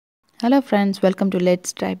Hello friends, welcome to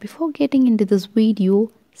Let's Try. Before getting into this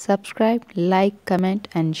video, subscribe, like, comment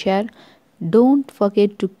and share. Don't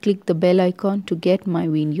forget to click the bell icon to get my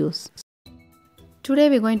videos. Today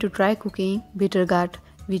we're going to try cooking Bitterguard,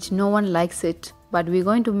 which no one likes it, but we're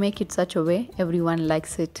going to make it such a way everyone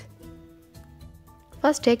likes it.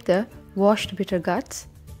 First take the washed Bitterguards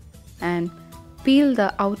and peel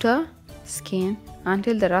the outer skin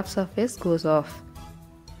until the rough surface goes off.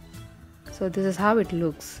 So this is how it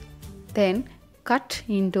looks. Then cut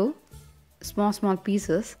into small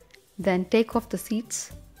pieces, then take off the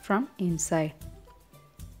seeds from inside.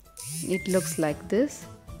 It looks like this,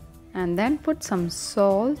 and then put some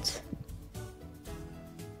salt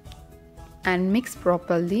and mix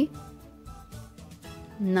properly.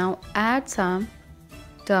 Now add some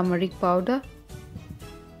turmeric powder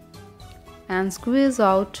and squeeze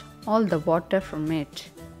out all the water from it,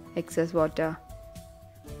 excess water.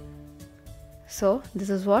 So this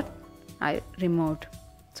is what I removed.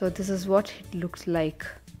 So this is what it looks like.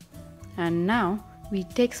 And now we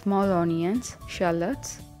take small onions,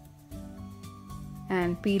 shallots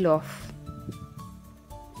and peel off,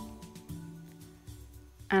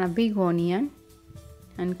 and a big onion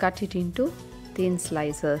and cut it into thin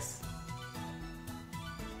slices.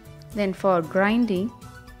 Then for grinding,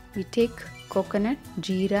 we take coconut,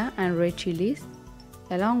 jeera and red chilies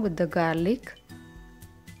along with the garlic.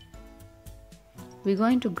 We're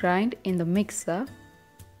going to grind in the mixer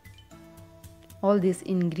all these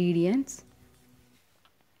ingredients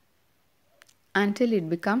until it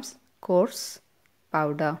becomes coarse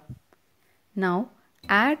powder. Now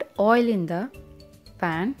add oil in the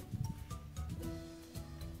pan.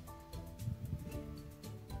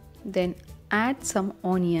 Then add some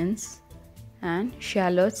onions and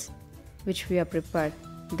shallots which we have prepared.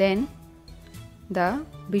 Then the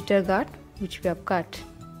Bitterguard which we have cut.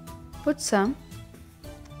 Put some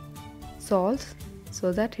salt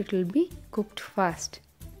so that it will be cooked fast.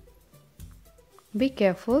 Be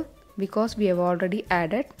careful because we have already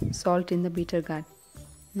added salt in the Bitterguard.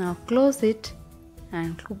 Now close it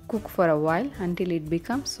and cook for a while until it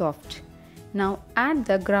becomes soft. Now add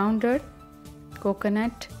the grounded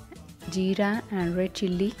coconut, jeera and red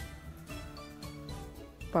chili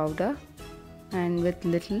powder and with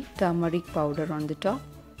little turmeric powder on the top.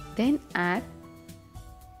 Then add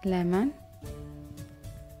lemon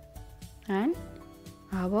and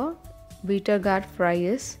our Bitterguard fry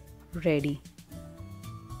is ready.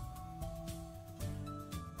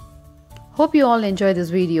 Hope you all enjoy this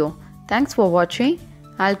video. Thanks for watching.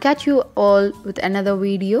 I'll catch you all with another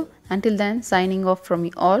video. Until then, signing off from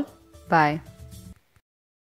you all. Bye.